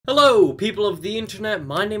Hello, people of the internet,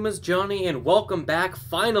 my name is Johnny, and welcome back,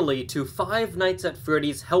 finally, to Five Nights at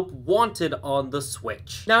Freddy's Help Wanted on the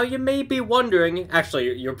Switch. Now, you may be wondering,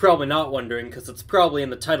 actually, you're probably not wondering, because it's probably in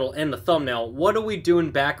the title and the thumbnail, what are we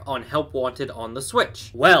doing back on Help Wanted on the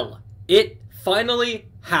Switch? Well, it finally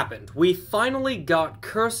happened. We finally got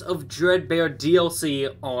Curse of Dreadbear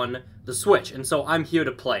DLC on the Switch, and so I'm here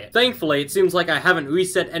to play it. Thankfully, it seems like I haven't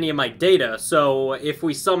reset any of my data, so if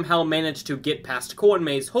we somehow manage to get past Corn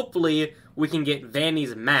Maze, hopefully we can get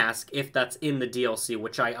Vanny's mask if that's in the DLC,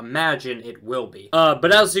 which I imagine it will be.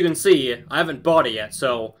 But as you can see, I haven't bought it yet,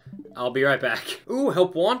 so I'll be right back. Ooh,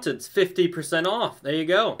 Help Wanted's 50% off. There you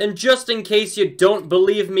go. And just in case you don't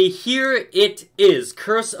believe me, here it is.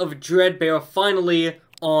 Curse of Dreadbear finally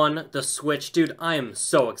on the Switch. Dude, I am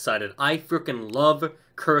so excited. I freaking love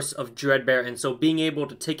Curse of Dreadbear, and so being able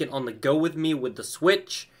to take it on the go with me with the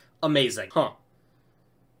Switch, amazing. Huh.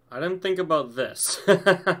 I didn't think about this.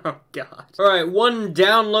 Oh, God. Alright, one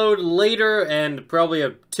download later, and probably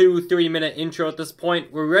a 2-3 minute intro at this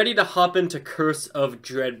point, we're ready to hop into Curse of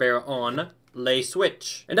Dreadbear on Lay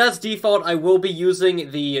Switch. And as default, I will be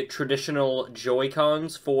using the traditional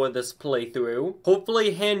Joy-Cons for this playthrough.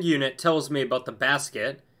 Hopefully hand unit tells me about the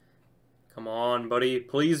basket. Come on, buddy.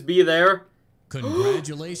 Please be there.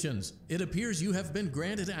 Congratulations! It appears you have been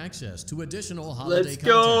granted access to additional holiday Let's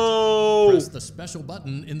content. go! Press the special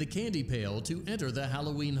button in the candy pail to enter the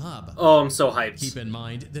Halloween hub. Oh, I'm so hyped. Keep in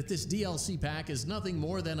mind that this DLC pack is nothing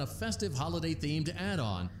more than a festive holiday-themed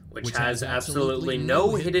add-on, which has absolutely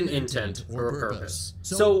no hidden intent or purpose.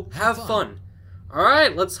 So have fun.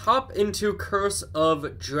 Alright, let's hop into Curse of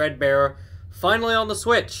Dreadbear, finally on the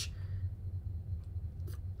Switch.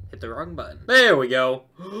 Hit the wrong button. There we go.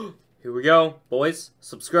 Here we go, boys.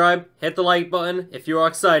 Subscribe, hit the like button if you are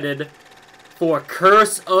excited for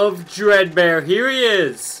Curse of Dreadbear. Here he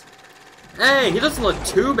is. Hey, he doesn't look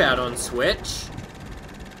too bad on Switch.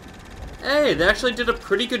 Hey, they actually did a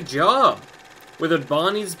pretty good job. Whether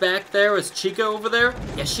Bonnie's back there, is Chica over there?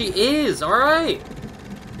 Yes, she is. All right.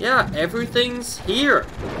 Yeah, everything's here.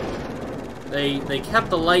 They kept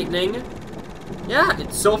the lightning. Yeah,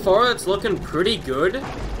 so far it's looking pretty good.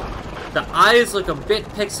 The eyes look a bit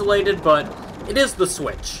pixelated, but it is the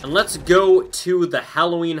Switch. And let's go to the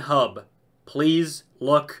Halloween hub. Please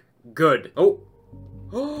look good. Oh.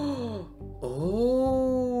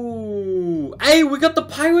 Oh. Hey, we got the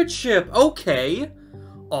pirate ship. Okay.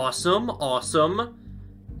 Awesome, awesome.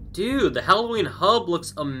 Dude, the Halloween hub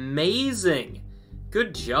looks amazing.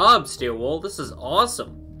 Good job, Steelwool. This is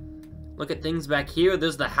awesome. Look at things back here.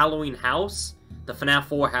 There's the Halloween house. The FNAF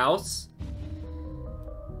 4 house.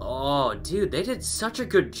 Oh, dude, they did such a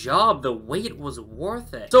good job. The wait was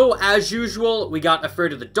worth it. So, as usual, we got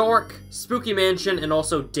Afraid of the Dark, Spooky Mansion, and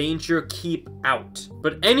also Danger Keep Out.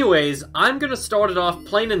 But anyways, I'm gonna start it off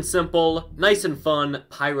plain and simple, nice and fun,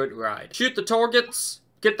 pirate ride. Shoot the targets,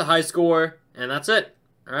 get the high score, and that's it.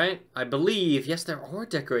 Alright? I believe, yes, there are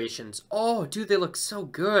decorations. Oh, dude, they look so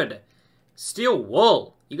good. Steel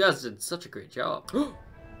Wool. You guys did such a great job.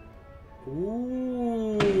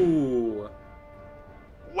 Ooh.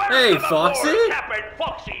 Hey, Foxy! Captain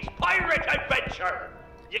Foxy's Pirate Adventure!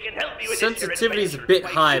 You can help me with Sensitivity's a bit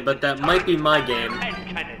high, but that might be my game.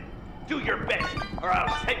 Cannon. Do your best, or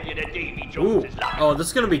I'll send you to Davy Jones's line. Oh, this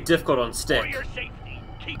is gonna be difficult on stick.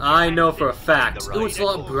 I know for a fact. Ooh, it's a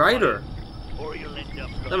lot brighter.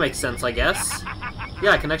 That makes sense, I guess.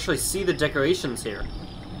 Yeah, I can actually see the decorations here.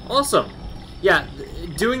 Awesome. Yeah,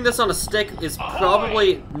 doing this on a stick is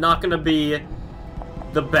probably not gonna be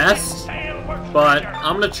the best, but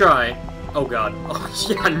I'm gonna try. Oh god. Oh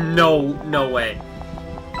yeah, no way.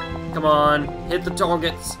 Come on, hit the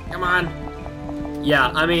targets. Come on. Yeah,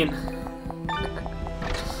 I mean,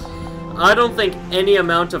 I don't think any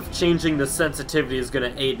amount of changing the sensitivity is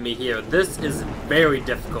gonna aid me here. This is very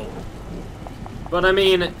difficult. But I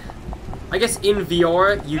mean, I guess in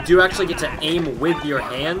VR, you do actually get to aim with your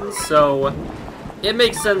hands, so it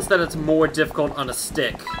makes sense that it's more difficult on a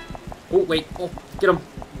stick. Oh, wait. Oh, get him.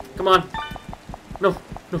 Come on. No.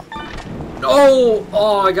 No!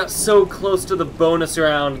 Oh, I got so close to the bonus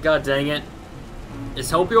round. God dang it.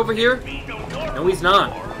 Is Helpy over here? No, he's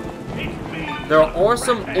not. There are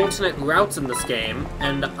some alternate routes in this game,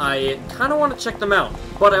 and I kind of want to check them out,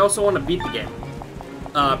 but I also want to beat the game.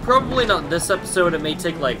 Probably not this episode. It may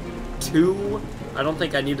take, like, 2. I don't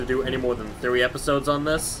think I need to do any more than 3 episodes on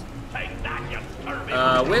this.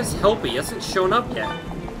 Where's Helpy? He hasn't shown up yet.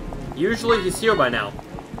 Usually he's here by now.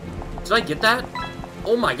 Did I get that?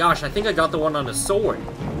 Oh my gosh, I think I got the one on his sword.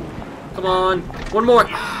 Come on. One more.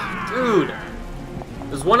 Dude.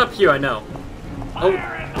 There's one up here, I know. Oh,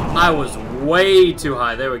 I was way too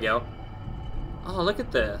high. There we go. Oh, look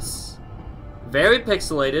at this. Very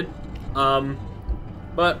pixelated.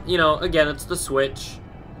 But, you know, again, it's the Switch.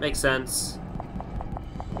 Makes sense.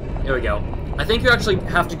 Here we go. I think you actually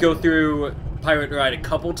have to go through Pirate Ride a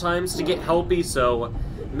couple times to get Helpy, so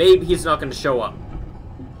maybe he's not going to show up.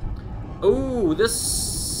 Ooh,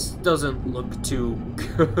 this doesn't look too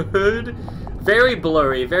good. Very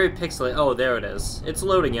blurry, very pixelated. Oh, there it is. It's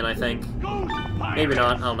loading in, I think. Maybe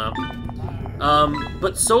not, I don't know.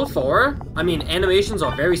 But so far, I mean, animations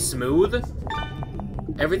are very smooth.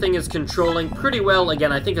 Everything is controlling pretty well.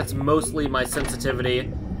 Again, I think it's mostly my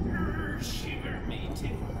sensitivity.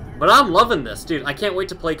 But I'm loving this, dude. I can't wait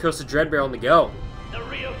to play Coast of Dreadbear on the go. The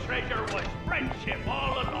real treasure was friendship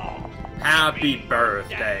all along. Happy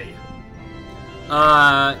birthday.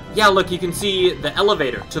 Yeah, look, you can see the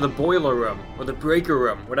elevator to the boiler room, or the breaker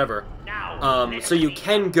room, whatever. So you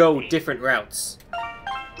can go different routes.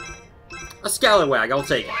 A scallywag, I'll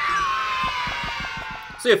take it.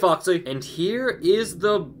 See ya, Foxy. And here is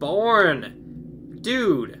the barn.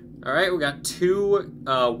 Dude. Alright, we got 2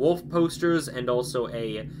 wolf posters and also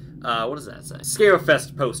a, what does that say?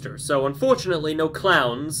 Scarefest poster. So, unfortunately, no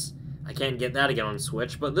clowns. I can't get that again on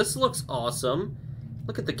Switch, but this looks awesome.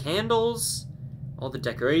 Look at the candles. All the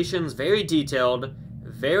decorations, very detailed.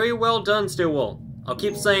 Very well done, Stillwool. I'll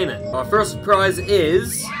keep saying it. Our first prize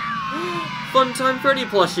is... Funtime Freddy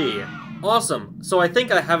plushie. Awesome. So I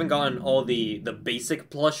think I haven't gotten all the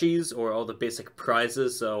basic plushies or all the basic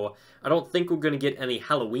prizes, so I don't think we're going to get any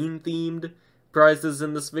Halloween-themed prizes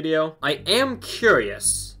in this video. I am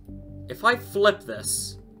curious. If I flip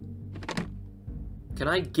this, can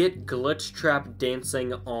I get Glitch Trap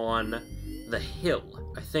dancing on the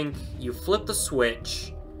hill? I think you flip the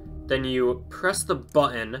switch, then you press the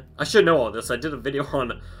button. I should know all this. I did a video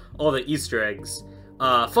on all the Easter eggs.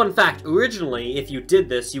 Fun fact, originally, if you did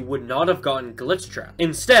this, you would not have gotten Glitch Trap.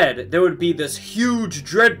 Instead, there would be this huge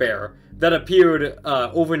Dreadbear that appeared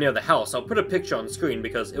over near the house. I'll put a picture on screen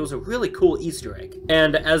because it was a really cool Easter egg.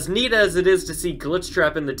 And as neat as it is to see Glitch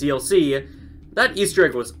Trap in the DLC, that Easter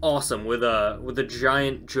egg was awesome with a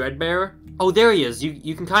giant Dreadbear. Oh, there he is.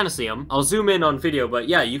 You can kind of see him. I'll zoom in on video, but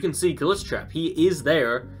yeah, you can see Glitch Trap. He is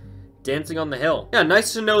there, dancing on the hill. Yeah,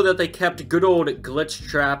 nice to know that they kept good old Glitch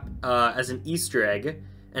Trap as an Easter egg.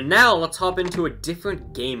 And now, let's hop into a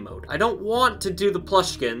different game mode. I don't want to do the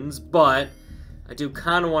plushkins, but I do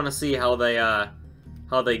kind of want to see how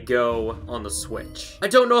they go on the Switch. I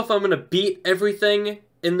don't know if I'm going to beat everything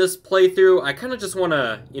in this playthrough. I kind of just want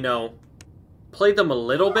to, you know, play them a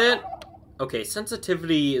little bit. Okay,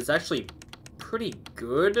 sensitivity is actually pretty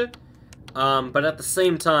good. But at the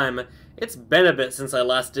same time, it's been a bit since I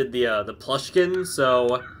last did the plushkins,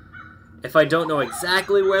 so if I don't know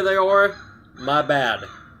exactly where they are, my bad.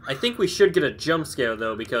 I think we should get a jump scare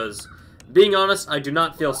though, because being honest, I do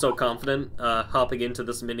not feel so confident hopping into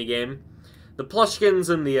this minigame. The plushkins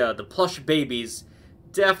and the plush babies,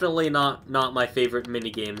 definitely not my favorite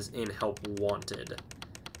minigames in Help Wanted.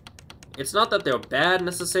 It's not that they're bad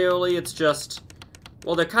necessarily, it's just,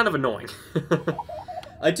 well, they're kind of annoying.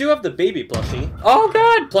 I do have the baby plushie. Oh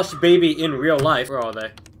god! Plush baby in real life. Where are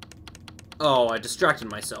they? Oh, I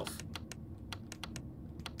distracted myself.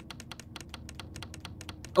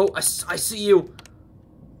 Oh, I see you!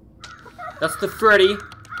 That's the Freddy.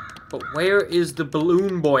 But where is the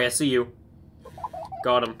balloon boy? I see you.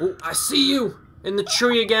 Got him. Oh, I see you! In the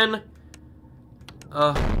tree again!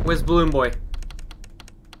 Where's balloon boy?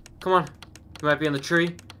 Come on. He might be in the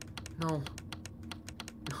tree. No.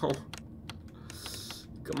 No.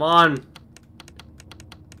 Come on.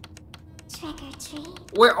 Trick or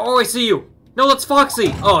treat. Where? Oh, I see you. No, that's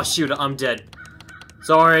Foxy. Oh, shoot. I'm dead.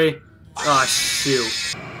 Sorry. Oh,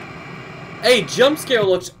 shoot. Hey, jump scare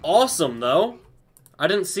looks awesome, though. I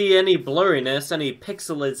didn't see any blurriness, any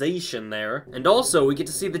pixelization there. And also, we get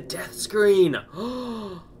to see the death screen.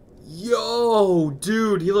 Yo,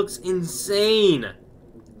 dude, he looks insane.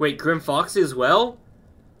 Wait, Grim Foxy as well?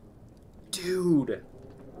 Dude.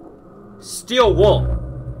 Steel Wool.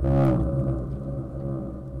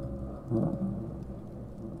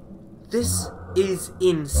 This is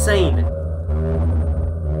insane.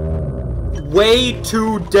 Way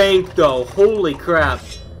too dank, though. Holy crap.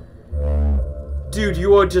 Dude,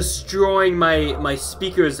 you are destroying my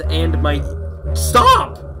speakers and my...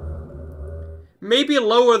 Stop! Maybe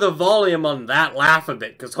lower the volume on that laugh a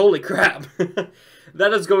bit, because holy crap.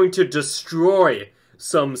 That is going to destroy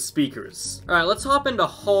some speakers. Alright, let's hop into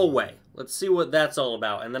Hallway. Let's see what that's all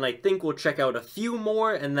about. And then I think we'll check out a few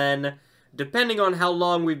more, and then, depending on how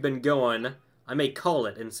long we've been going, I may call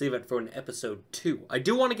it and save it for an episode 2. I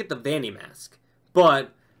do want to get the Vanny mask,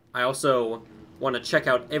 but I also want to check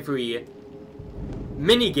out every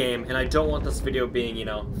minigame, and I don't want this video being, you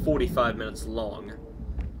know, 45 minutes long.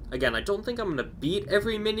 Again, I don't think I'm gonna beat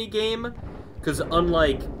every minigame, because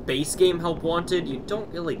unlike base game Help Wanted, you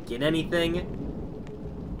don't really get anything.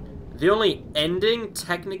 The only ending,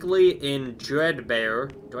 technically, in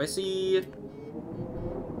Dreadbear... Do I see...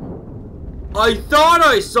 I thought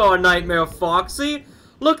I saw Nightmare Foxy!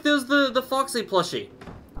 Look, there's the Foxy plushie.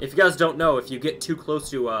 If you guys don't know, if you get too close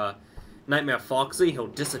to Nightmare Foxy, he'll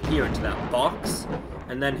disappear into that box,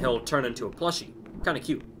 and then he'll turn into a plushie. Kinda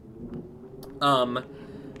cute. But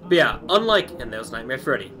yeah, unlike... And there's Nightmare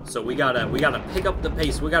Freddy. So we gotta pick up the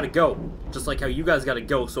pace, we gotta go. Just like how you guys gotta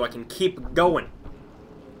go, so I can keep going.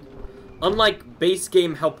 Unlike base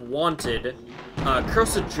game Help Wanted,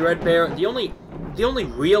 Curse of Dreadbear, the only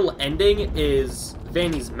real ending is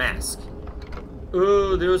Vanny's mask.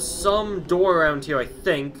 There's some door around here, I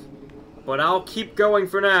think. But I'll keep going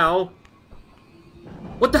for now.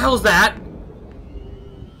 What the hell is that?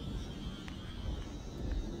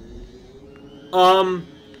 I'm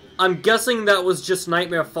guessing that was just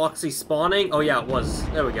Nightmare Foxy spawning. Oh yeah, it was.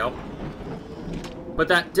 There we go. But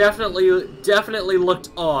that definitely looked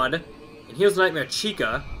odd. And here's Nightmare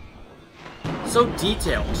Chica. So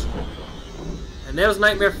detailed. And there's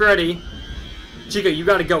Nightmare Freddy. Chica, you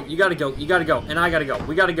gotta go, you gotta go, you gotta go. And I gotta go,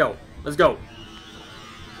 we gotta go. Let's go.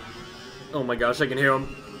 Oh my gosh, I can hear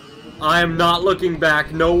him. I am not looking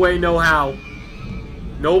back. No way, no how.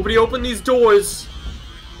 Nobody open these doors.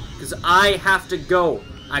 Because I have to go.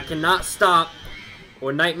 I cannot stop.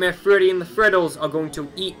 Or Nightmare Freddy and the Freddys are going to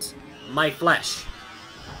eat my flesh.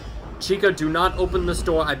 Chica, do not open this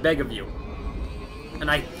door, I beg of you. And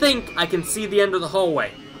I think I can see the end of the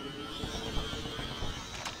hallway.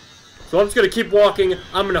 So I'm just gonna keep walking.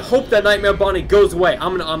 I'm gonna hope that Nightmare Bonnie goes away.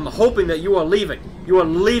 I'm hoping that you are leaving. You are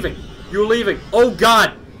leaving. You're leaving. Oh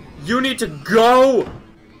God! You need to go!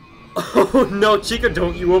 Oh no, Chica,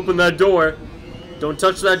 don't you open that door. Don't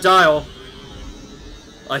touch that dial.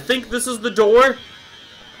 I think this is the door.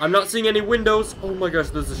 I'm not seeing any windows. Oh my gosh,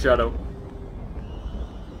 there's a shadow.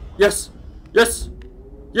 Yes! Yes!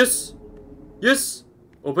 Yes! Yes!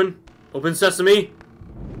 Open. Open sesame.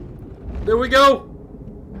 There we go!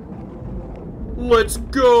 Let's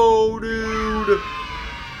go, dude!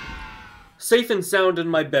 Safe and sound in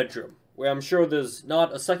my bedroom, where I'm sure there's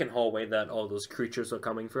not a second hallway that all those creatures are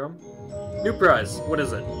coming from. New prize. What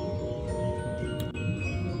is it?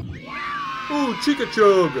 Ooh, Chica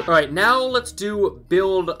Chug! Alright, now let's do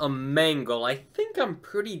Build a Mangle. I think I'm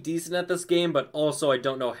pretty decent at this game, but also I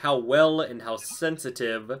don't know how well and how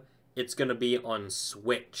sensitive it's gonna be on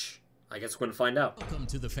Switch. I guess we're gonna find out. Welcome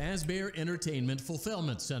to the Fazbear Entertainment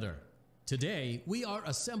Fulfillment Center. Today, we are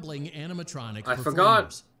assembling animatronic I performers.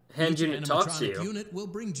 Forgot. Hand Each unit talks to animatronic you. unit will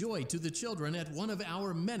bring joy to the children at one of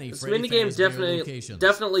our many This Freddy minigame Fazbear locations.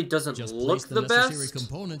 definitely doesn't Just look place the necessary best.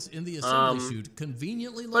 components in the assembly chute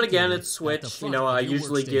conveniently But again, located it's at the Switch. You front know, of I your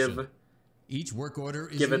usually workstation. Each work order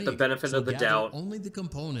is give it the unique, benefit so of the gather doubt. only the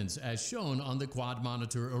components as shown on the quad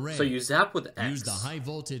monitor array. So you zap with X. Use the high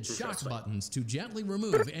voltage shock buttons to gently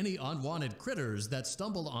remove any unwanted critters that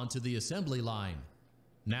stumble onto the assembly line.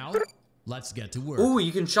 Now, let's get to work. Ooh,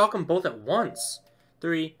 you can shock them both at once.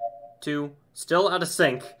 3, 2, still out of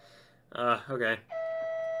sync. Okay.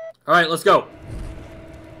 Alright, let's go.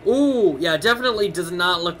 Ooh, yeah, definitely does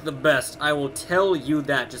not look the best. I will tell you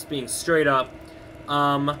that, just being straight up.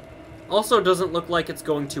 Also doesn't look like it's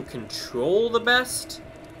going to control the best.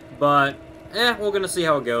 But, we're gonna see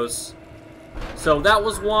how it goes. So that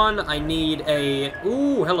was one. I need a...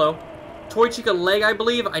 Ooh, hello. Toy Chica leg, I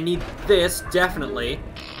believe. I need this, definitely.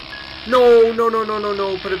 No, no, no, no, no,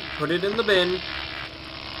 no. Put it in the bin.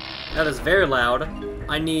 That is very loud.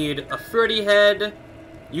 I need a Freddy head.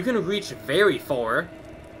 You can reach very far.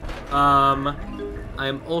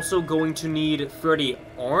 I'm also going to need Freddy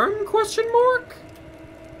arm, question mark?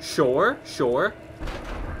 Sure, sure.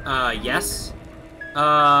 Yes.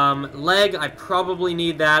 Leg, I probably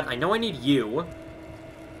need that. I know I need you.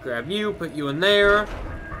 Grab you, put you in there.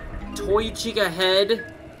 Toy Chica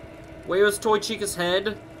head. Where's Toy Chica's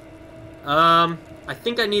head? I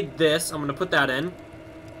think I need this. I'm gonna put that in.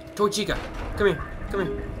 Toy Chica, come here, come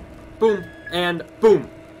here. Boom, and boom.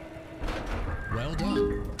 Well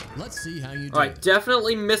done. Let's see how you do. Alright,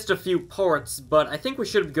 definitely missed a few parts, but I think we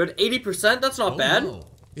should be good. 80%, that's not bad. No.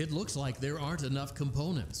 It looks like there aren't enough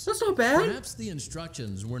components. That's not bad. Perhaps the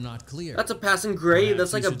instructions were not clear. That's a passing grade.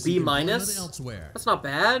 Perhaps That's like you a should seek B employment minus. elsewhere. That's not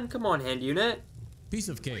bad. Come on, hand unit. Piece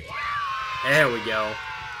of cake. There we go.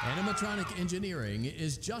 Animatronic engineering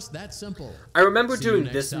is just that simple. I remember See you doing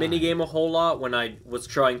next this time. minigame a whole lot when I was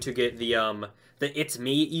trying to get the It's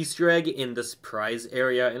Me Easter egg in this prize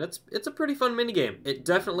area, and it's a pretty fun minigame. It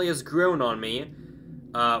definitely has grown on me.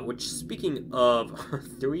 Which, speaking of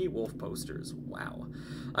 3 wolf posters, wow.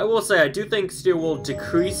 I will say, I do think Steel Wool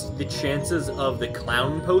decreased the chances of the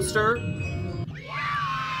clown poster.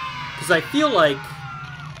 Because I feel like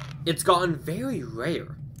it's gotten very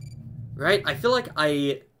rare, right? I feel like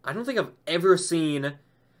I don't think I've ever seen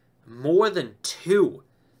more than 2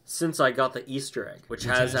 since I got the Easter egg, which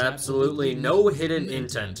has absolutely no hidden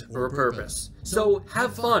intent or purpose. So,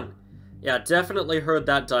 have fun! Yeah, definitely heard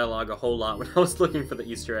that dialogue a whole lot when I was looking for the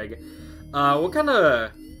Easter egg. We're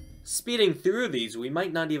kinda speeding through these. We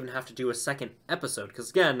might not even have to do a second episode, because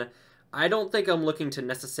again, I don't think I'm looking to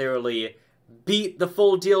necessarily beat the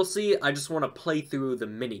full DLC, I just want to play through the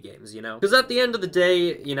mini-games, you know? Because at the end of the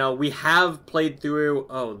day, you know, we have played through...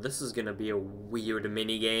 Oh, this is gonna be a weird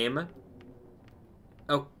mini-game.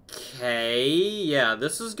 Okay, yeah,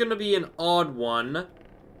 this is gonna be an odd one.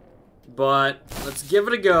 But, let's give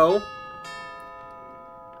it a go.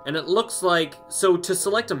 And it looks like... So, to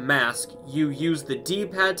select a mask, you use the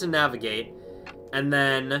D-pad to navigate, and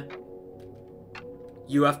then...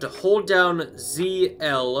 you have to hold down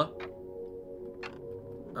ZL...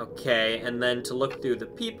 Okay, and then to look through the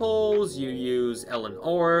peepholes, you use L and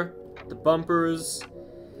R, the bumpers.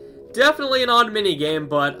 Definitely an odd minigame,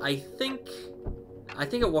 but I think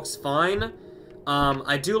it works fine.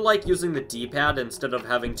 I do like using the D-pad instead of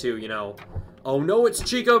having to, you know, oh no, it's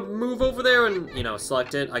Chica, move over there, and, you know,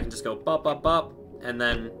 select it. I can just go bop, bop, bop, and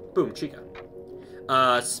then, boom, Chica.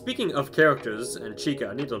 Speaking of characters and Chica,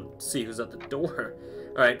 I need to see who's at the door.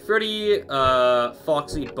 Alright, Freddy,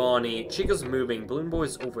 Foxy, Bonnie, Chica's moving, Balloon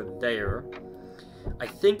Boy's over there. I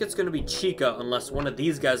think it's gonna be Chica unless one of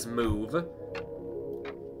these guys move.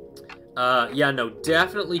 Yeah, no,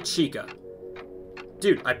 definitely Chica.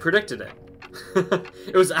 Dude, I predicted it.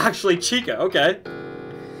 It was actually Chica, okay.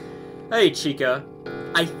 Hey, Chica.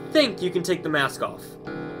 I think you can take the mask off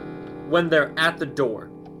when they're at the door.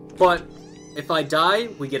 But if I die,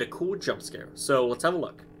 we get a cool jump scare. So let's have a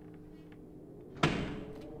look.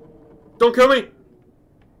 Don't kill me!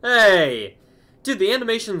 Hey! Dude, the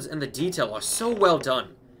animations and the detail are so well done.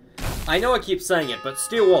 I know I keep saying it, but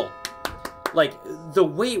Steel Wool, like, the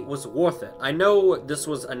wait was worth it. I know this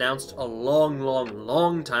was announced a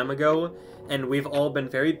long time ago, and we've all been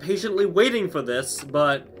very patiently waiting for this,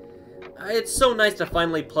 but it's so nice to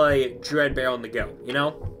finally play Dreadbear on the go, you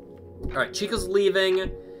know? Alright, Chica's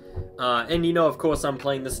leaving, and you know, of course, I'm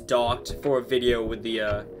playing this docked for a video with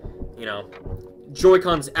the, you know,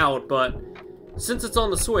 Joy-Cons out, but since it's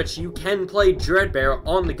on the Switch, you can play Dreadbear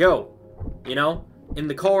on the go, you know? In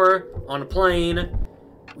the car, on a plane.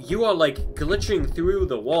 You are, like, glitching through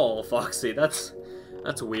the wall, Foxy. That's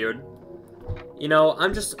weird. You know,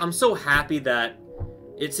 I'm so happy that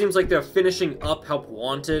it seems like they're finishing up Help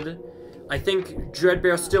Wanted. I think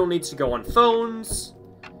Dreadbear still needs to go on phones.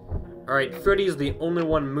 Alright, Freddy's the only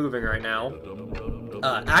one moving right now.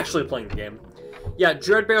 Actually playing the game. Yeah,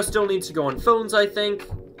 Dreadbear still needs to go on phones, I think.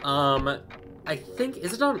 I think,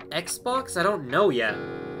 is it on Xbox? I don't know yet.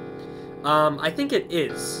 I think it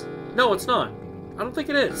is. No, it's not. I don't think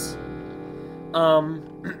it is.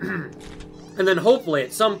 And then hopefully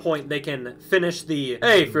at some point they can finish the...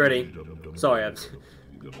 Hey, Freddy. Sorry, I'm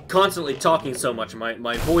constantly talking so much,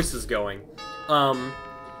 my voice is going.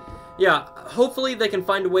 Yeah, hopefully they can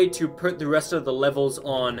find a way to put the rest of the levels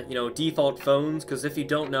on, you know, default phones, because if you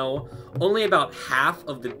don't know, only about half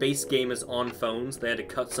of the base game is on phones. They had to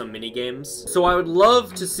cut some mini-games. So I would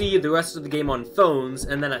love to see the rest of the game on phones,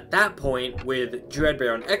 and then at that point, with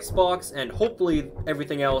Dreadbear on Xbox, and hopefully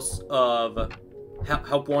everything else of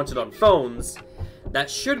Help Wanted on phones, that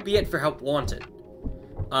should be it for Help Wanted.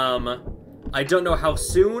 I don't know how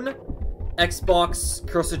soon Xbox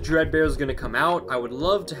Curse of Dreadbear is gonna come out. I would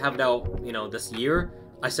love to have it out, you know, this year.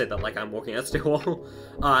 I say that like I'm working at Steel Wool.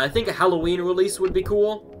 I think a Halloween release would be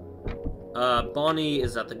cool. Bonnie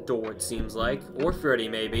is at the door, it seems like. Or Freddy,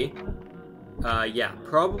 maybe. Yeah,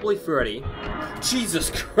 probably Freddy. Jesus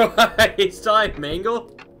Christ, hi,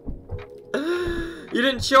 Mangle. You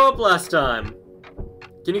didn't show up last time.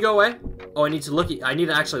 Can you go away? Oh, I need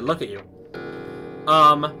to actually look at you.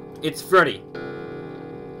 It's Freddy.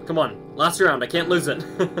 Come on, last round, I can't lose it.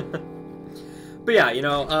 But yeah, you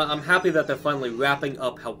know, I'm happy that they're finally wrapping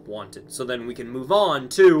up Help Wanted, so then we can move on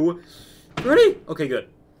to... Freddy? Okay, good.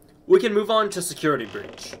 We can move on to Security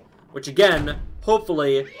Breach, which again,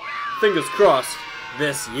 hopefully, fingers crossed,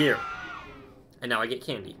 this year. And now I get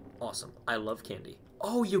candy. Awesome. I love candy.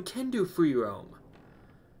 Oh, you can do free roam.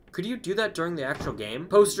 Could you do that during the actual game?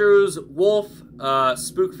 Posters, Wolf,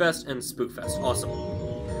 Spookfest, and Spookfest. Awesome.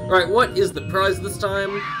 Alright, what is the prize this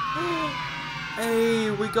time?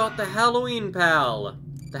 Hey, we got the Halloween pal.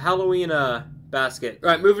 The Halloween, basket.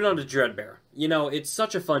 Alright, moving on to Dreadbear. You know, it's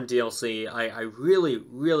such a fun DLC. I really,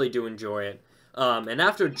 really do enjoy it. And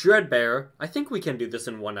after Dreadbear, I think we can do this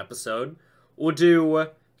in one episode. We'll do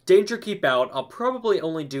Danger Keep Out. I'll probably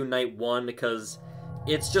only do Night 1 because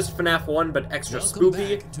it's just FNAF 1 but extra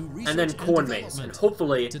spooky. And then Corn Maze. And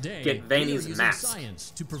hopefully get Vanny's mask.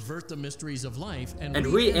 Science to pervert the mysteries of life and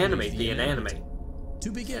reanimate the inanimate.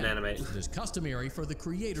 To begin, Inanimate. it is customary for the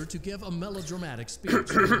creator to give a melodramatic speech.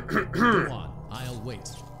 Go on, I'll wait.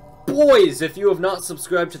 Boys, if you have not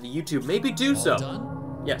subscribed to the YouTube, maybe do so. All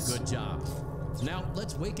done? Yes. Good job. Now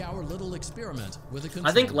let's wake our little experiment with a control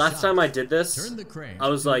I think last time I did this, Turn the crank I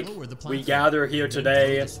was to like, lower the we platform, gather here and then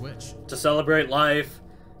today throw the switch. to celebrate life.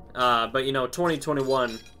 But you know,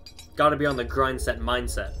 2021, gotta be on the grind set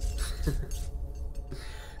mindset.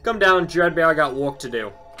 Come down, Dreadbear, I got work to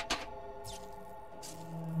do.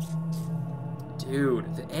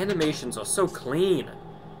 Dude, the animations are so clean.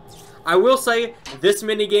 I will say, this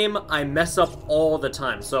minigame, I mess up all the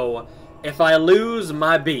time. So, if I lose,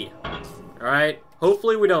 my B. Alright?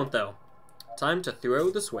 Hopefully we don't, though. Time to throw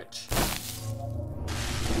the switch.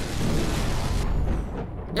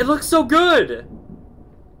 It looks so good!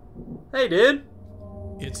 Hey, dude.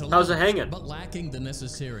 How's it hanging? But lacking the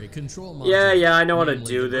necessary control Yeah, I know how to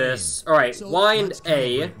do this. Alright, So Y and let's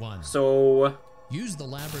A. calibrate one. So, Use the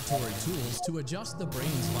laboratory tools to adjust the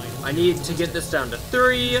brain's vital. I need to get this down to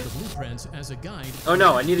 3. The blueprints as a guide. Oh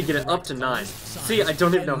no, I need to get it up to 9. See, I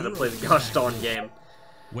don't even know how to play the gosh darn game.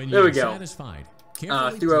 When There we you're go. Satisfied,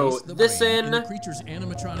 carefully Throw place the this brain in. the creature's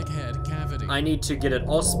animatronic head cavity. I need to get it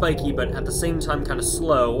all spiky, but at the same time kind of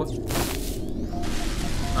slow.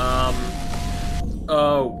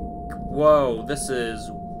 Oh, whoa, this is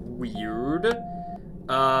weird.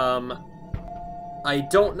 I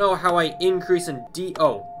don't know how I increase and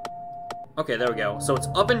oh. Okay, there we go. So it's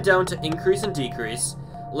up and down to increase and decrease.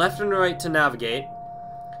 Left and right to navigate.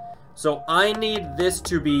 So I need this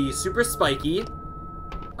to be super spiky.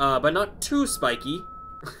 But not too spiky.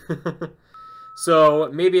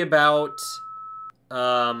 So maybe about,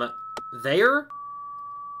 there?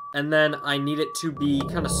 And then I need it to be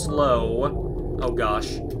kind of slow. Oh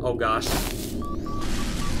gosh. Oh gosh.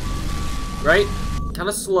 Right? Kind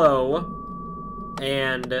of slow.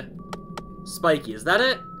 And spiky. Is that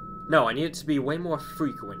it? No, I need it to be way more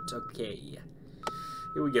frequent. Okay.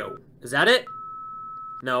 Here we go. Is that it?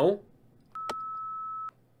 No.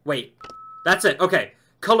 Wait. That's it. Okay.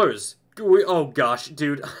 Colors. Oh gosh,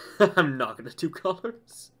 dude. I'm not gonna do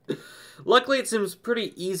colors. Luckily, it seems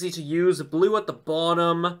pretty easy to use. Blue at the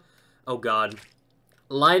bottom. Oh god.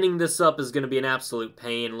 Lining this up is gonna be an absolute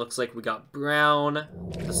pain. Looks like we got brown.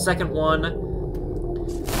 The second one.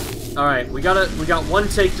 Alright, we got one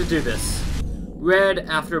take to do this. Red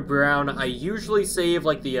after brown. I usually save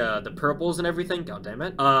like the purples and everything. God damn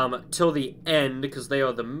it. Till the end, because they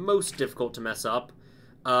are the most difficult to mess up.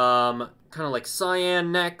 Kind of like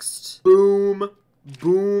cyan next. Boom.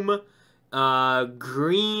 Boom.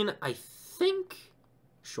 Green, I think.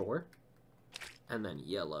 Sure. And then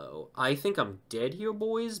yellow. I think I'm dead here,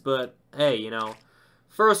 boys, but hey, you know,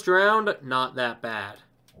 first round, not that bad.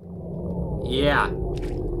 Yeah.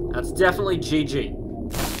 That's definitely GG.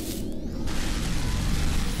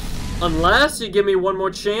 Unless you give me one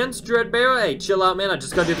more chance, Dreadbear. Hey, chill out, man. I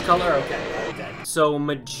just gotta do the color. Okay. So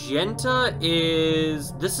magenta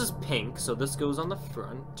is... This is pink, so this goes on the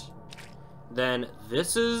front. Then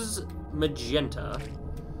this is magenta.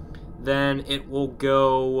 Then it will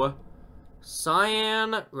go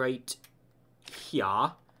cyan right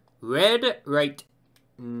here. Red right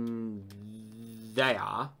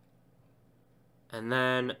there. And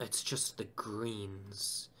then it's just the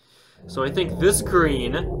greens. So I think this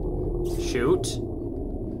green, shoot.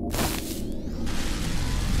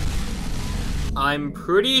 I'm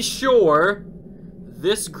pretty sure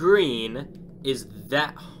this green is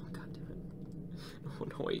that, oh god damn it. Oh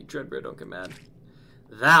no, wait, Dreadbear, don't get mad.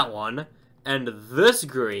 That one, and this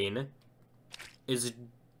green is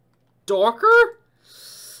darker?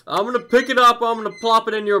 I'm gonna pick it up, I'm gonna plop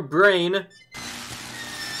it in your brain.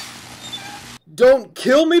 Don't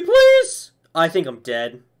kill me, please! I think I'm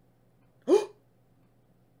dead.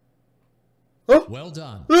 Well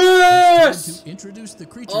done. Yes! It's time to introduce the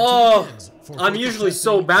creature Oh, to the kids for I'm further usually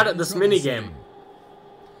so testing bad at and this troubleshooting. minigame.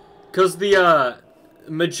 Because the,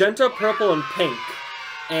 magenta, purple, and pink,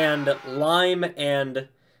 and lime, and...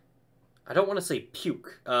 I don't want to say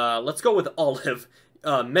puke. Let's go with olive.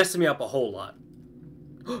 Messing me up a whole lot.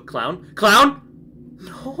 Clown? Clown?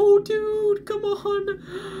 No, dude, come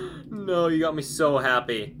on. No, you got me so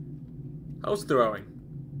happy. How's throwing?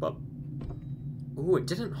 But, ooh, it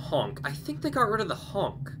didn't honk. I think they got rid of the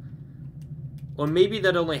honk. Or maybe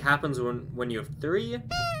that only happens when you have 3?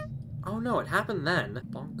 Oh no, it happened then.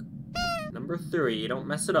 Bonk. Number 3, don't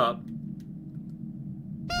mess it up.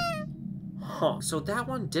 Honk. So that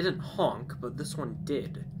one didn't honk, but this one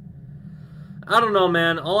did. I don't know,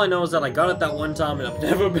 man. All I know is that I got it that one time, and I've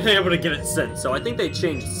never been able to get it since. So I think they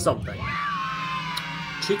changed something.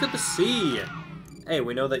 Cheek of the Sea. Hey,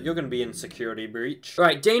 we know that you're going to be in security breach.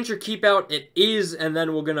 Alright, danger keep out it is, and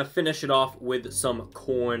then we're going to finish it off with some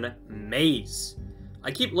corn maze.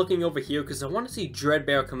 I keep looking over here because I want to see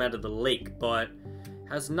Dreadbear come out of the lake, but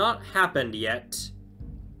has not happened yet.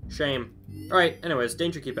 Shame. Alright, anyways,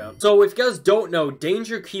 danger keep out. So if you guys don't know,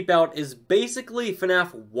 danger keep out is basically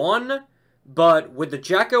FNAF 1, but with the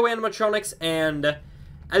Jacko animatronics, and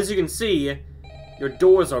as you can see, your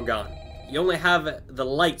doors are gone. You only have the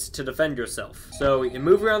lights to defend yourself. So you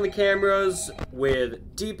move around the cameras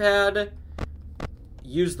with D-pad,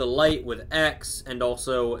 use the light with X, and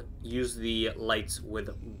also use the lights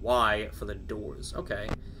with Y for the doors. Okay.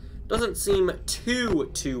 Doesn't seem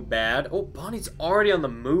too bad. Oh, Bonnie's already on the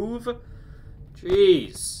move?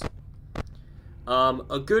 Jeez.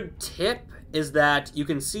 A good tip is that you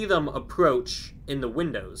can see them approach in the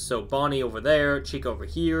windows. So Bonnie over there, Chica over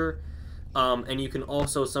here. And you can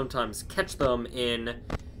also sometimes catch them in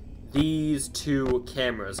these two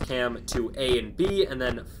cameras, cam 2A and B, and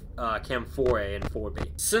then cam 4A and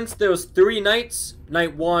 4B. Since there's 3 nights,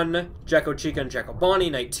 night 1, Jacko Chica and Jacko Bonnie,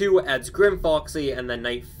 night 2 adds Grim Foxy, and then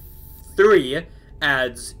night 3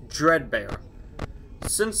 adds Dreadbear.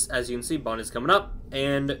 Since, as you can see, Bonnie's coming up,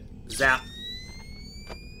 and zap.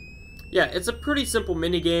 Yeah, it's a pretty simple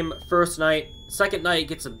minigame. First night, second night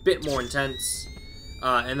gets a bit more intense.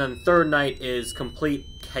 And then third night is complete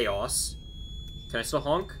chaos. Can I still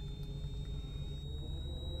honk?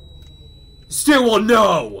 Still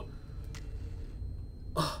no!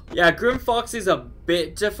 Yeah, Grim Foxy's a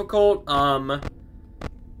bit difficult, and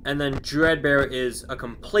then Dreadbear is a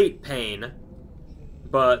complete pain.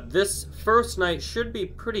 But this first night should be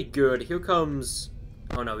pretty good. Here comes...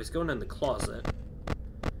 Oh no, he's going in the closet.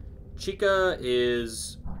 Chica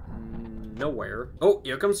is... nowhere. Oh,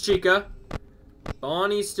 here comes Chica.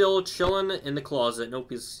 Bonnie's still chilling in the closet.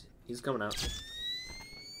 Nope, he's coming out.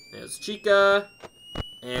 There's Chica.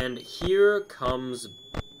 And here comes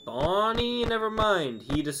Bonnie. Never mind.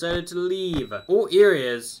 He decided to leave. Oh, here he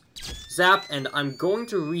is. Zap, and I'm going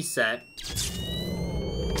to reset.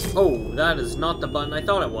 Oh, that is not the button I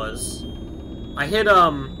thought it was. I hit,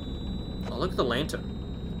 oh, look at the lantern.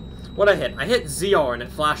 What I hit? I hit ZR and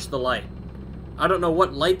it flashed the light. I don't know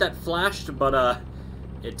what light that flashed, but,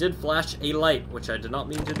 it did flash a light, which I did not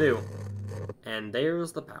mean to do. And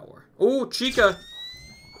there's the power. Oh, Chica!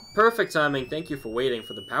 Perfect timing. Thank you for waiting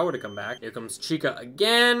for the power to come back. Here comes Chica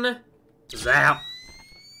again. Zap!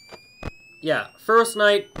 Yeah, first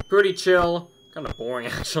night, pretty chill. Kind of boring,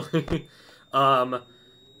 actually.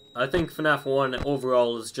 I think FNAF 1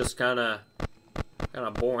 overall is just kind of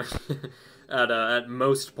boring at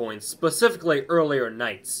most points. Specifically earlier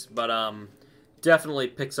nights, but, definitely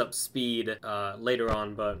picks up speed later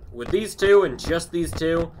on, but with these two and just these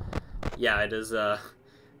two, yeah, it is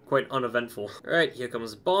quite uneventful. Alright, here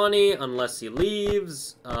comes Bonnie, unless he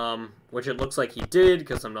leaves, which it looks like he did,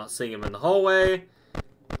 because I'm not seeing him in the hallway.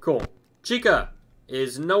 Cool. Chica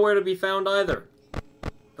is nowhere to be found either.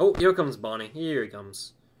 Oh, here comes Bonnie. Here he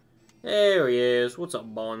comes. There he is. What's up,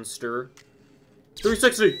 monster?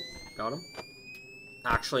 360! Got him.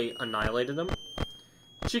 Actually annihilated him.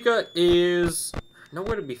 Chica is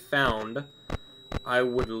nowhere to be found. I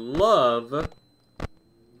would love...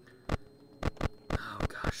 Oh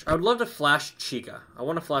gosh. I would love to flash Chica. I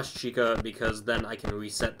want to flash Chica because then I can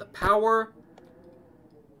reset the power.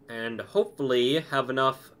 And hopefully have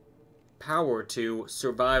enough power to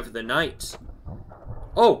survive the night.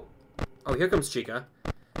 Oh! Oh, here comes Chica.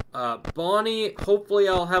 Bonnie, hopefully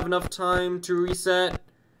I'll have enough time to reset.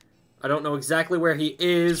 I don't know exactly where he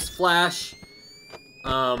is. Flash.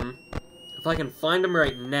 If I can find him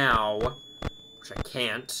right now, which I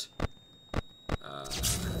can't,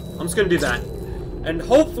 I'm just gonna do that. And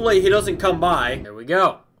hopefully he doesn't come by. There we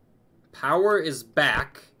go. Power is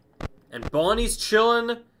back. And Bonnie's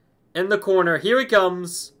chilling in the corner. Here he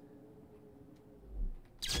comes.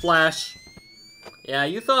 Flash. Yeah,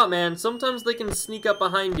 you thought, man. Sometimes they can sneak up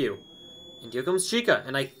behind you. And here comes Chica.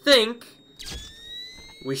 And I think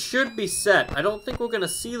we should be set. I don't think we're gonna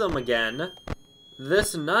see them again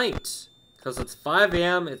this night. Because it's 5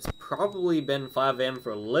 a.m. It's probably been 5 a.m.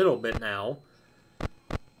 for a little bit now.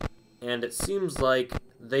 And it seems like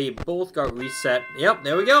they both got reset. Yep,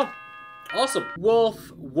 there we go. Awesome.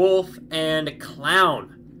 Wolf, wolf, and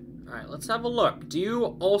clown. Alright, let's have a look. Do you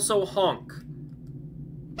also honk?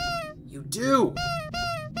 You do!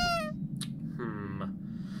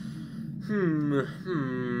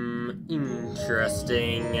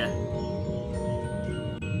 Interesting.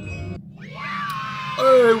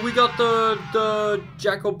 Oh, we got the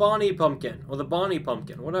Jack-O-Bonnie pumpkin, or the Bonnie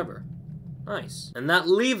pumpkin, whatever. Nice. And that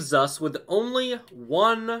leaves us with only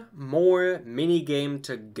one more minigame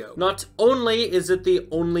to go. Not only is it the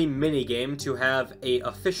only minigame to have a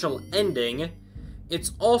official ending,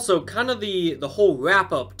 it's also kind of the whole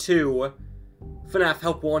wrap-up to FNAF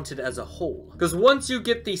Help Wanted as a whole. Because once you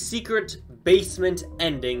get the secret basement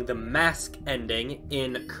ending, the mask ending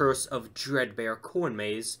in Curse of Dreadbear Corn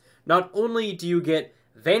Maze, not only do you get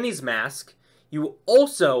Vanny's mask, you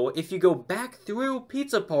also, if you go back through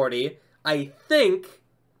Pizza Party, I think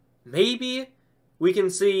maybe we can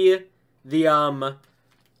see the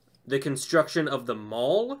construction of the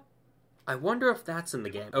mall. I wonder if that's in the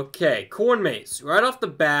game. Okay, Corn Maze. Right off the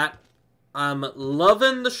bat, I'm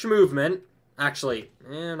loving the schmovement. Actually,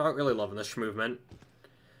 not really loving the schmovement.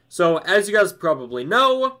 So, as you guys probably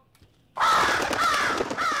know,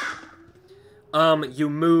 you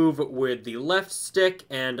move with the left stick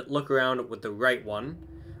and look around with the right one.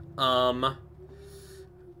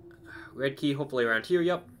 Red key, hopefully around here,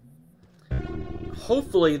 yep.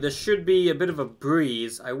 Hopefully, this should be a bit of a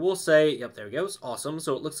breeze. I will say, yep, there he goes. Awesome.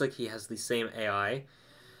 So it looks like he has the same AI.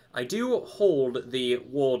 I do hold the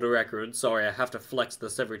world record. Sorry, I have to flex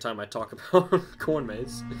this every time I talk about Corn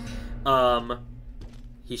Maze.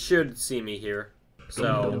 He should see me here.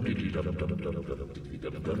 So,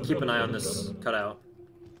 keep an eye on this cutout.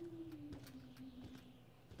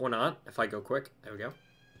 Or not, if I go quick. There we go.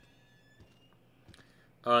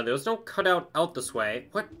 There's no cutout out this way.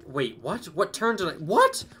 What? Wait, what? What turn did I...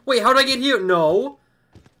 What? Wait, how did I get here? No.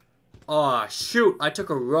 Aw, shoot. I took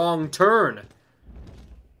a wrong turn.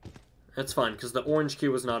 That's fine, because the orange key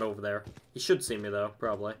was not over there. He should see me, though,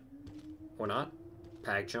 probably. Or not.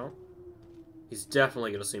 Pagchomp. He's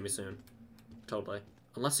definitely gonna see me soon. Totally.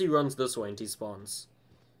 Unless he runs this way and despawns.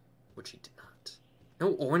 Which he did not.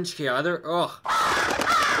 No orange key either? Ugh.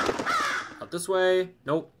 Out this way.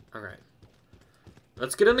 Nope. Alright.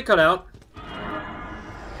 Let's get in the cutout.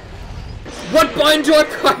 What button do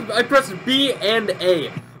I pressed B and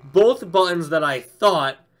A. Both buttons that I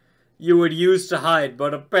thought you would use to hide,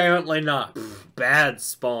 but apparently not. Pfft, bad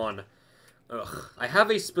spawn. Ugh. I have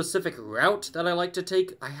a specific route that I like to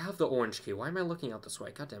take. I have the orange key. Why am I looking out this way?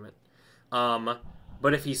 God damn it.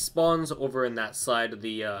 But if he spawns over in that side of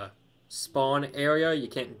the, spawn area, you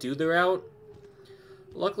can't do the route.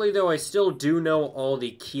 Luckily, though, I still do know all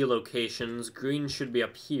the key locations. Green should be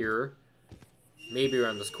up here. Maybe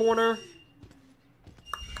around this corner.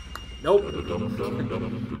 Nope.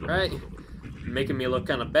 Alright. Making me look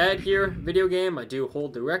kind of bad here. Video game, I do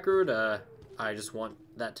hold the record. I just want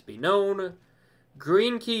that to be known.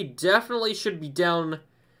 Green key definitely should be down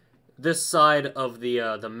this side of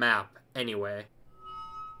the map anyway.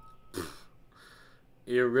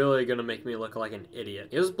 You're really gonna make me look like an idiot.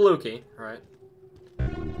 Here's blue key, alright.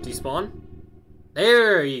 Despawn.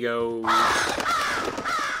 There you go.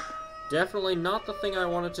 Definitely not the thing I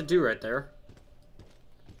wanted to do right there.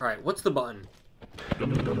 Alright, what's the button?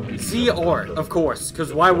 ZR, of course,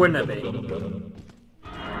 because why wouldn't it be?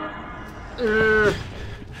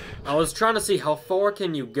 I was trying to see how far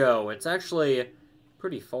can you go. It's actually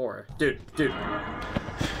pretty far. Dude.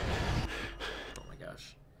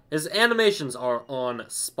 His animations are on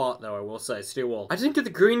spot, though, I will say. Steel Wool. I didn't get the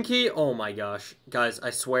green key. Oh my gosh. Guys, I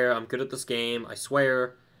swear I'm good at this game. I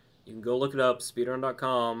swear. You can go look it up.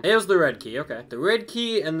 Speedrun.com. Here's the red key. Okay. The red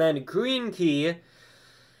key and then green key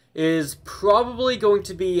is probably going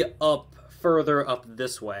to be up further up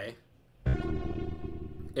this way.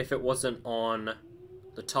 If it wasn't on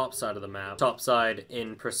the top side of the map. Top side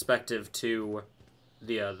in perspective to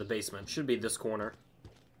the basement. Should be this corner.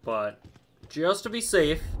 But just to be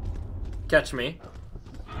safe, catch me.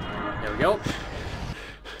 There we go.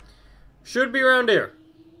 Should be around here.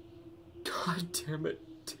 God damn it,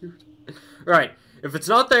 dude. Right, if it's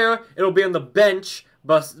not there, it'll be on the bench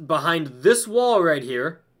behind this wall right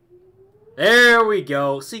here. There we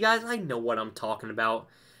go. See, guys, I know what I'm talking about.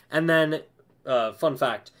 And then, fun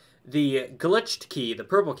fact, the glitched key, the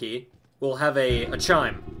purple key, will have a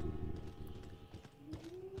chime.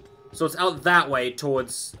 So it's out that way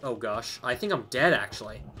towards... Oh, gosh. I think I'm dead,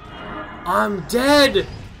 actually. I'm dead!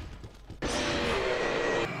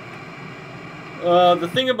 The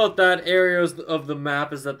thing about that area of the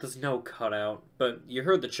map is that there's no cutout. But you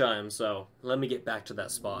heard the chime, so let me get back to that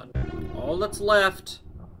spot. All that's left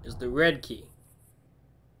is the red key.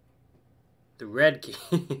 The red key.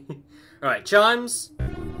 Alright, chimes.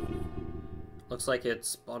 Looks like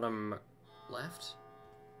it's bottom left?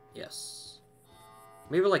 Yes.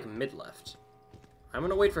 Maybe like mid-left. I'm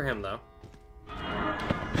gonna wait for him, though.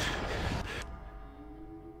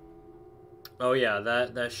 Oh yeah,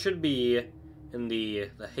 that should be in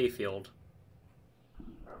the hayfield.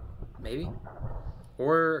 Maybe?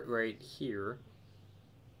 Or right here.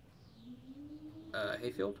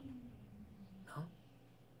 Hayfield? No?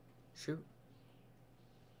 Shoot.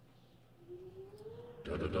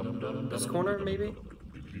 This corner, maybe?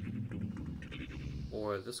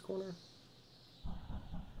 Or this corner?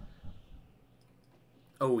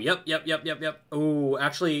 Oh, yep. Oh,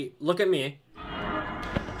 actually, look at me.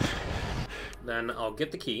 Then I'll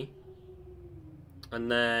get the key.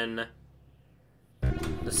 And then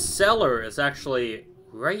the cellar is actually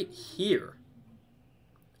right here.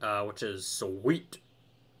 Which is sweet.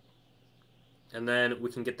 And then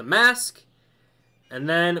we can get the mask. And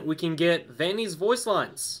then we can get Vanny's voice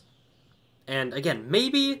lines. And again,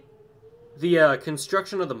 maybe the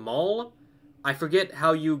construction of the mall. I forget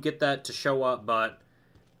how you get that to show up, but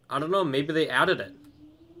I don't know, maybe they added it.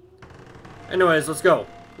 Anyways, let's go.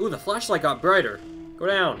 Ooh, the flashlight got brighter. Go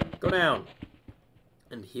down, go down.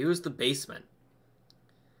 And here's the basement.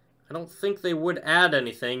 I don't think they would add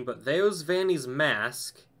anything, but there's Vanny's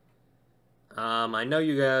mask. I know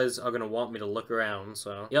you guys are gonna want me to look around,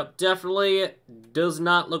 so... Yep, definitely does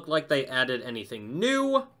not look like they added anything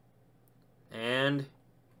new. And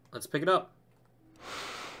let's pick it up.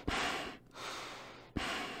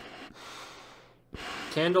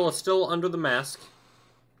 Candle is still under the mask.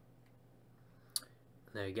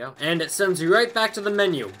 There you go. And it sends you right back to the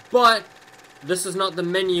menu. But this is not the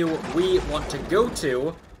menu we want to go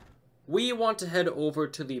to. We want to head over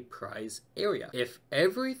to the prize area. If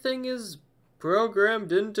everything is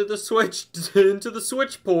programmed into the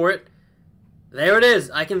switch port, there it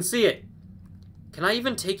is. I can see it. Can I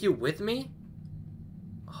even take you with me?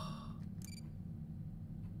 Oh.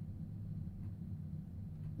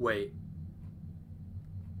 Wait.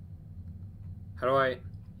 How do I...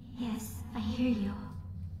 Yes, I hear you.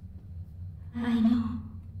 I know.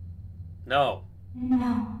 No.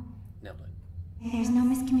 No. Nailed it. There's no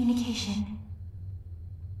miscommunication.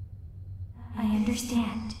 I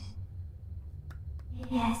understand.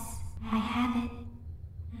 Yes, I have it.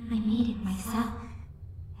 I made it myself.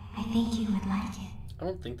 I think you would like it. I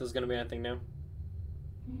don't think there's gonna be anything new.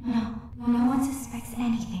 No, no one suspects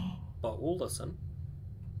anything. But we'll listen.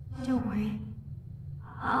 Don't worry.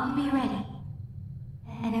 I'll be ready.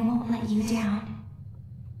 And I won't let you down.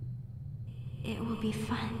 It will be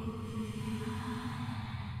fun.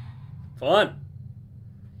 Fun!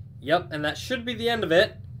 Yep, and that should be the end of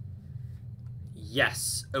it.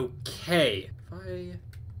 Yes, okay. If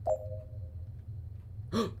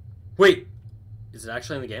I... Wait! Is it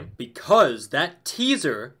actually in the game? Because that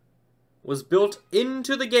teaser was built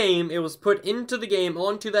into the game. It was put into the game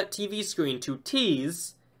onto that TV screen to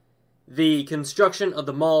tease the construction of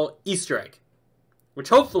the mall Easter egg. Which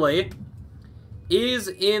hopefully is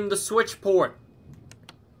in the Switch port.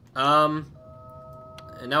 And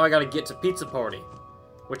now I gotta get to Pizza Party.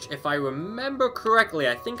 Which, if I remember correctly,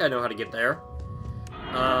 I think I know how to get there.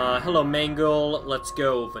 Hello Mangle, let's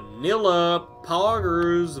go vanilla,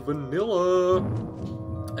 poggers, vanilla.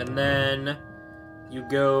 And then you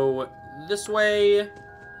go this way.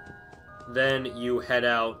 Then you head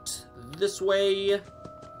out this way.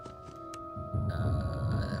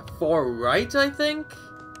 Far right, I think?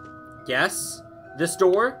 Yes. This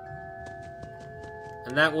door.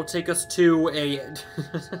 And that will take us to a...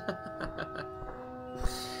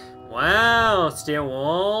 Wow, steel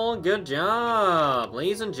wall. Good job,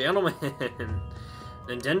 ladies and gentlemen.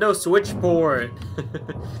 Nintendo Switch port.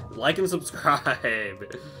 Like and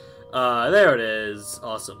subscribe. There it is.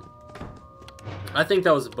 Awesome. I think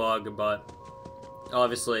that was a bug, but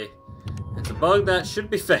obviously it's a bug that should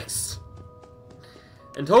be fixed.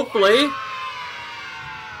 And hopefully,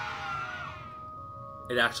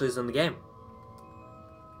 it actually is in the game.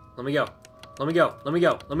 Let me go. Let me go. Let me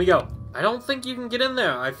go. Let me go. I don't think you can get in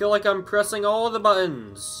there. I feel like I'm pressing all the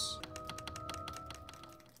buttons.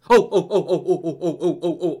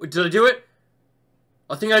 Oh. Did I do it?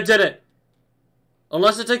 I think I did it.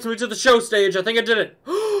 Unless it takes me to the show stage, I think I did it.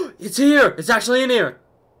 It's here. It's actually in here.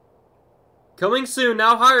 Coming soon.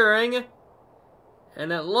 Now hiring.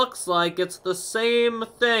 And it looks like it's the same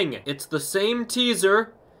thing. It's the same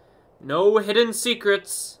teaser. No hidden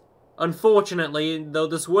secrets. Unfortunately, though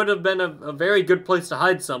this would have been a very good place to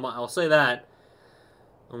hide some, I'll say that.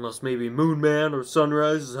 Unless maybe Moon Man or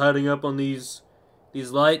Sunrise is hiding up on these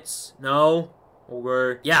lights. No.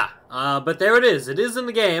 Or, yeah. But there it is. It is in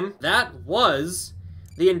the game. That was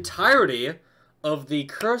the entirety of the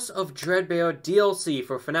Curse of Dreadbear DLC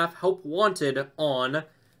for FNAF Help Wanted on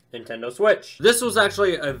Nintendo Switch. This was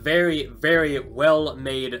actually a very, very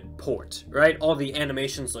well-made port, right? All the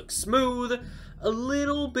animations look smooth. a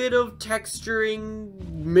little bit of texturing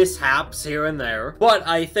mishaps here and there. But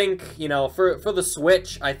I think, you know, for the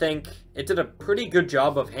Switch, I think it did a pretty good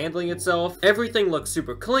job of handling itself. Everything looks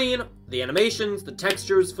super clean. The animations, the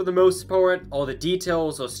textures for the most part, all the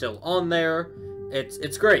details are still on there.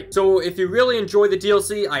 It's great. So if you really enjoy the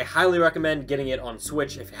DLC, I highly recommend getting it on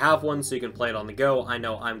Switch if you have one so you can play it on the go. I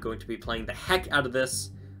know I'm going to be playing the heck out of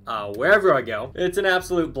this wherever I go. It's an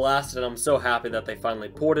absolute blast, and I'm so happy that they finally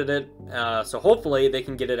ported it. So hopefully they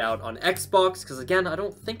can get it out on Xbox, because again, I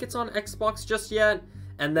don't think it's on Xbox just yet.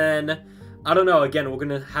 And then, I don't know, again, we're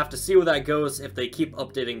gonna have to see where that goes, if they keep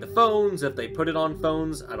updating the phones, if they put it on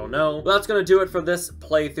phones, I don't know. But that's gonna do it for this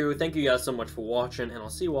playthrough. Thank you guys so much for watching, and I'll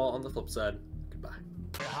see you all on the flip side. Goodbye.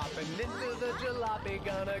 We're hopping into the jalopy,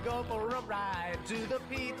 gonna go for a ride to the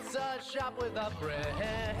pizza shop with our friends.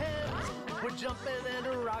 We're jumping and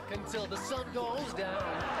rocking till the sun goes down,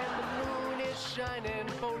 and the moon is shining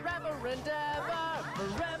forever and ever,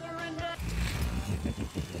 forever and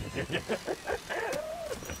ever.